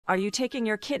Are you taking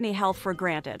your kidney health for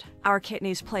granted? Our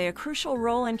kidneys play a crucial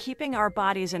role in keeping our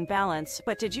bodies in balance,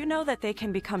 but did you know that they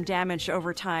can become damaged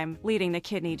over time, leading to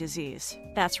kidney disease?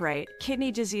 That's right, kidney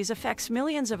disease affects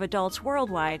millions of adults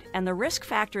worldwide, and the risk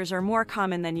factors are more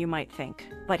common than you might think.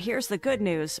 But here's the good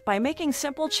news: by making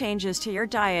simple changes to your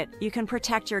diet, you can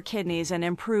protect your kidneys and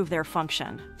improve their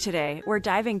function. Today, we're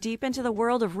diving deep into the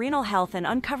world of renal health and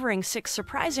uncovering 6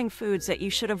 surprising foods that you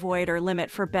should avoid or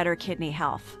limit for better kidney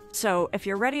health. So, if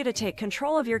you're ready to take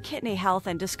control of your kidney health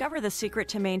and discover the secret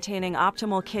to maintaining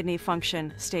optimal kidney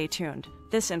function, stay tuned.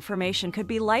 This information could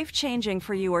be life-changing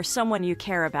for you or someone you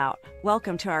care about.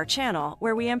 Welcome to our channel,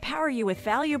 where we empower you with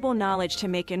valuable knowledge to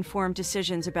make informed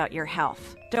decisions about your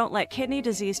health. Don't let kidney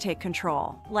disease take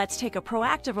control. Let's take a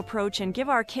proactive approach and give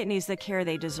our kidneys the care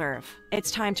they deserve.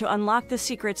 It's time to unlock the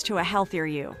secrets to a healthier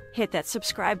you. Hit that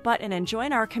subscribe button and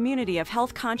join our community of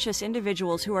health-conscious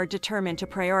individuals who are determined to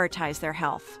prioritize their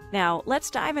health. Now,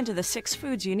 let's dive into the 6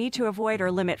 foods you need to avoid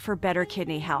or limit for better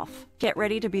kidney health. Get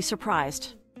ready to be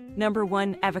surprised. Number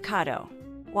 1. Avocado.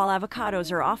 While avocados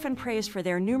are often praised for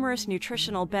their numerous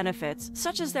nutritional benefits,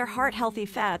 such as their heart-healthy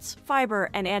fats, fiber,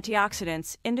 and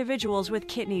antioxidants, individuals with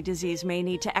kidney disease may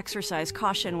need to exercise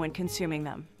caution when consuming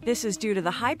them. This is due to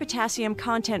the high potassium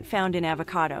content found in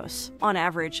avocados. On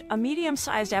average, a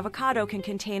medium-sized avocado can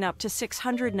contain up to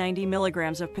 690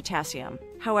 milligrams of potassium.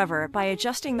 However, by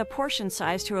adjusting the portion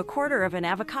size to a quarter of an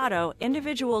avocado,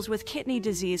 individuals with kidney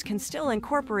disease can still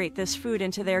incorporate this food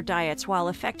into their diets while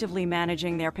effectively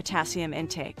managing their potassium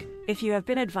intake. If you have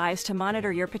been advised to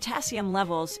monitor your potassium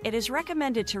levels, it is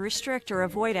recommended to restrict or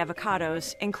avoid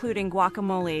avocados, including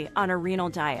guacamole, on a renal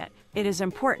diet. It is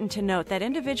important to note that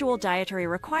individual dietary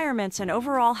requirements and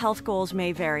overall health goals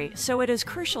may vary, so it is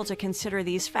crucial to consider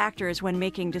these factors when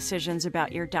making decisions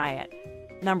about your diet.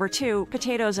 Number 2.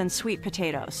 Potatoes and sweet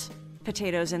potatoes.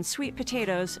 Potatoes and sweet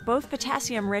potatoes, both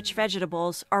potassium-rich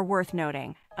vegetables, are worth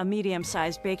noting. A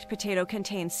medium-sized baked potato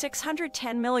contains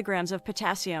 610 milligrams of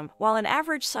potassium, while an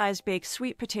average-sized baked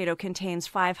sweet potato contains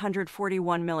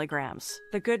 541 milligrams.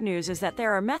 The good news is that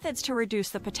there are methods to reduce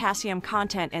the potassium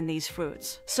content in these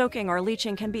foods. Soaking or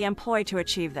leaching can be employed to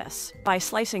achieve this. By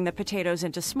slicing the potatoes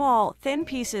into small, thin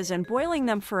pieces and boiling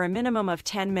them for a minimum of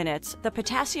 10 minutes, the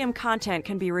potassium content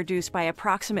can be reduced by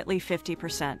approximately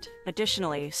 50%.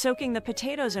 Additionally, soaking the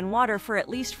potatoes in water for at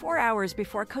least 4 hours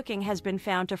before cooking has been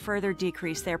found to further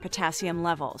decrease their potassium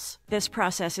levels. This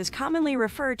process is commonly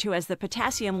referred to as the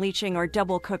potassium leaching or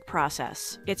double cook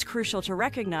process. It's crucial to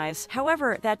recognize,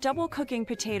 however, that double cooking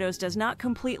potatoes does not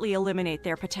completely eliminate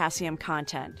their potassium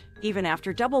content. Even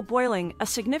after double boiling, a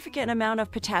significant amount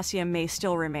of potassium may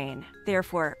still remain.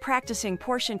 Therefore, practicing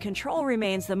portion control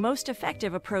remains the most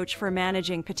effective approach for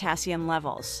managing potassium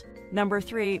levels. Number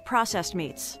 3. Processed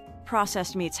meats.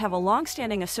 Processed meats have a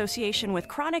long-standing association with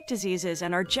chronic diseases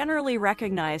and are generally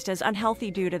recognized as unhealthy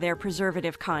due to their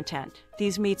preservative content.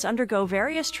 These meats undergo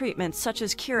various treatments such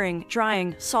as curing,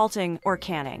 drying, salting, or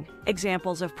canning.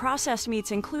 Examples of processed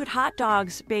meats include hot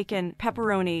dogs, bacon,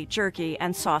 pepperoni, jerky,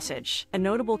 and sausage. A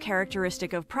notable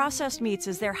characteristic of processed meats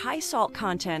is their high salt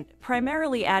content,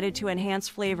 primarily added to enhance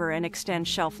flavor and extend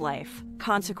shelf life.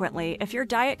 Consequently, if your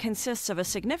diet consists of a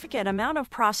significant amount of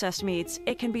processed meats,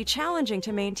 it can be challenging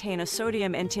to maintain a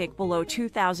sodium intake below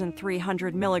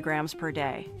 2,300 milligrams per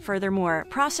day. Furthermore,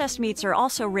 processed meats are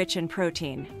also rich in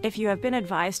protein. If you have been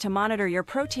advised to monitor your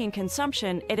protein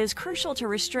consumption, it is crucial to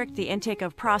restrict the intake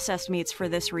of processed meats for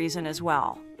this reason as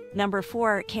well. Number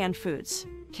 4. Canned foods.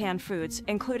 Canned foods,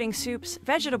 including soups,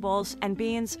 vegetables, and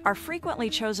beans, are frequently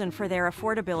chosen for their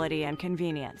affordability and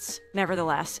convenience.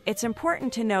 Nevertheless, it's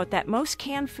important to note that most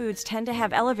canned foods tend to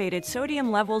have elevated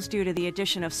sodium levels due to the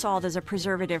addition of salt as a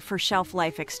preservative for shelf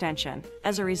life extension.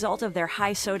 As a result of their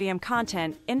high sodium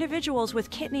content, individuals with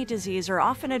kidney disease are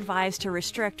often advised to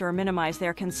restrict or minimize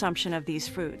their consumption of these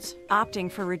foods.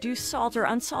 Opting for reduced salt or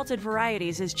unsalted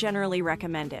varieties is generally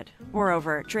recommended.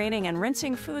 Moreover, draining and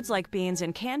rinsing foods like beans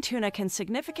and canned tuna can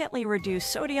significantly reduce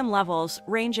sodium levels,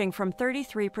 ranging from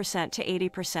 33% to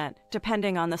 80%,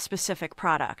 depending on the specific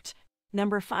product.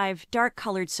 Number 5.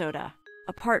 Dark-colored soda.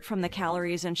 Apart from the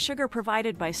calories and sugar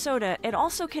provided by soda, it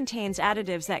also contains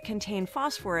additives that contain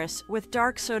phosphorus, with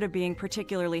dark soda being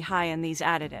particularly high in these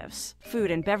additives.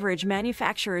 Food and beverage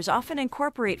manufacturers often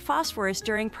incorporate phosphorus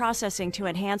during processing to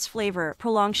enhance flavor,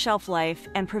 prolong shelf life,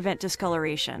 and prevent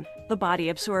discoloration. The body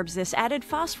absorbs this added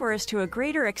phosphorus to a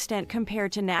greater extent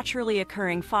compared to naturally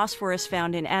occurring phosphorus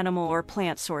found in animal or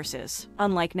plant sources.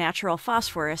 Unlike natural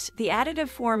phosphorus, the additive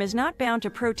form is not bound to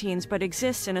proteins but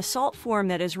exists in a salt form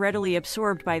that is readily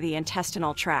absorbed by the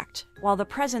intestinal tract. While the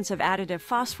presence of additive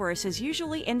phosphorus is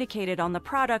usually indicated on the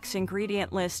product's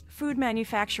ingredient list, food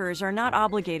manufacturers are not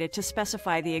obligated to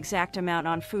specify the exact amount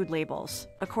on food labels.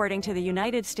 According to the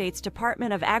United States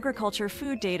Department of Agriculture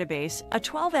Food Database, a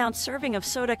 12-ounce serving of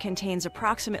soda contains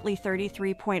approximately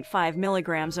 33.5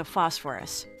 milligrams of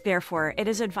phosphorus. Therefore, it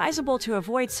is advisable to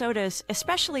avoid sodas,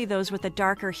 especially those with a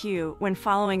darker hue, when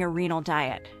following a renal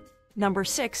diet. Number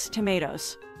 6.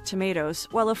 Tomatoes. Tomatoes,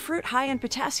 while a fruit high in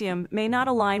potassium, may not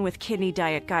align with kidney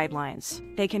diet guidelines.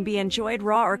 They can be enjoyed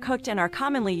raw or cooked and are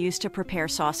commonly used to prepare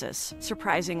sauces.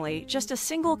 Surprisingly, just a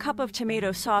single cup of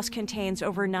tomato sauce contains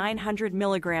over 900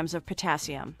 milligrams of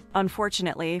potassium.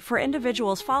 Unfortunately, for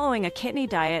individuals following a kidney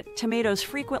diet, tomatoes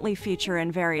frequently feature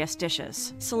in various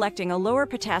dishes. Selecting a lower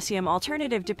potassium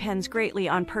alternative depends greatly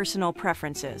on personal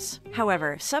preferences.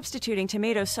 However, substituting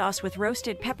tomato sauce with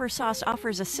roasted pepper sauce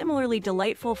offers a similarly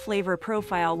delightful flavor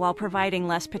profile while providing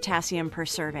less potassium per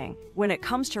serving. When it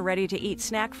comes to ready-to-eat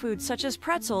snack foods such as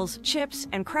pretzels, chips,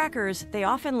 and crackers, they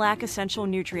often lack essential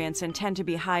nutrients and tend to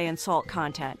be high in salt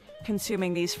content.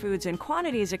 Consuming these foods in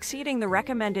quantities exceeding the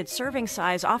recommended serving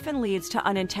size often leads to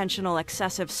unintentional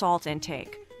excessive salt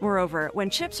intake. Moreover, when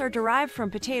chips are derived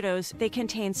from potatoes, they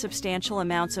contain substantial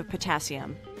amounts of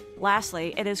potassium.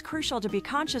 Lastly, it is crucial to be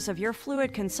conscious of your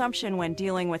fluid consumption when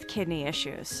dealing with kidney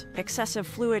issues. Excessive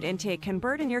fluid intake can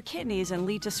burden your kidneys and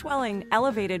lead to swelling,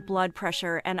 elevated blood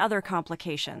pressure, and other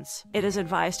complications. It is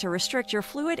advised to restrict your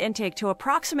fluid intake to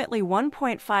approximately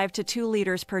 1.5 to 2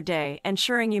 liters per day,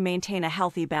 ensuring you maintain a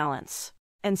healthy balance.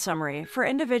 In summary, for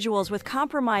individuals with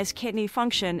compromised kidney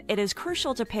function, it is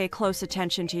crucial to pay close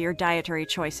attention to your dietary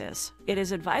choices. It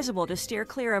is advisable to steer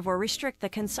clear of or restrict the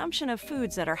consumption of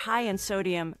foods that are high in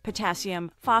sodium,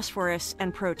 potassium, phosphorus,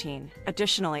 and protein.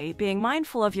 Additionally, being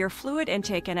mindful of your fluid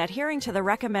intake and adhering to the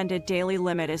recommended daily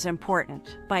limit is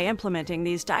important. By implementing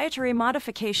these dietary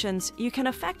modifications, you can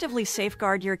effectively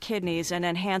safeguard your kidneys and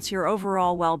enhance your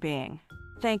overall well-being.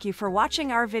 Thank you for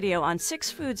watching our video on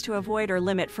 6 foods to avoid or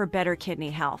limit for better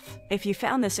kidney health. If you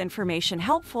found this information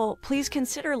helpful, please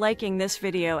consider liking this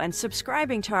video and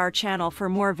subscribing to our channel for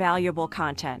more valuable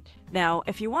content. Now,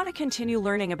 if you want to continue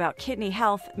learning about kidney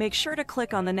health, make sure to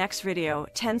click on the next video,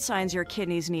 10 Signs Your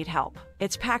Kidneys Need Help.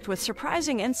 It's packed with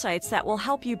surprising insights that will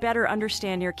help you better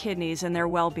understand your kidneys and their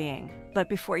well-being. But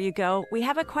before you go, we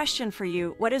have a question for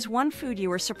you. What is one food you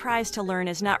were surprised to learn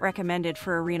is not recommended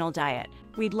for a renal diet?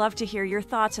 We'd love to hear your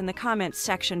thoughts in the comments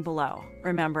section below.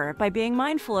 Remember, by being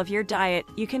mindful of your diet,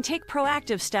 you can take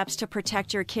proactive steps to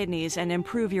protect your kidneys and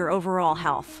improve your overall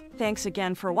health. Thanks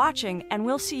again for watching, and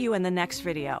we'll see you in the next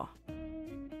video.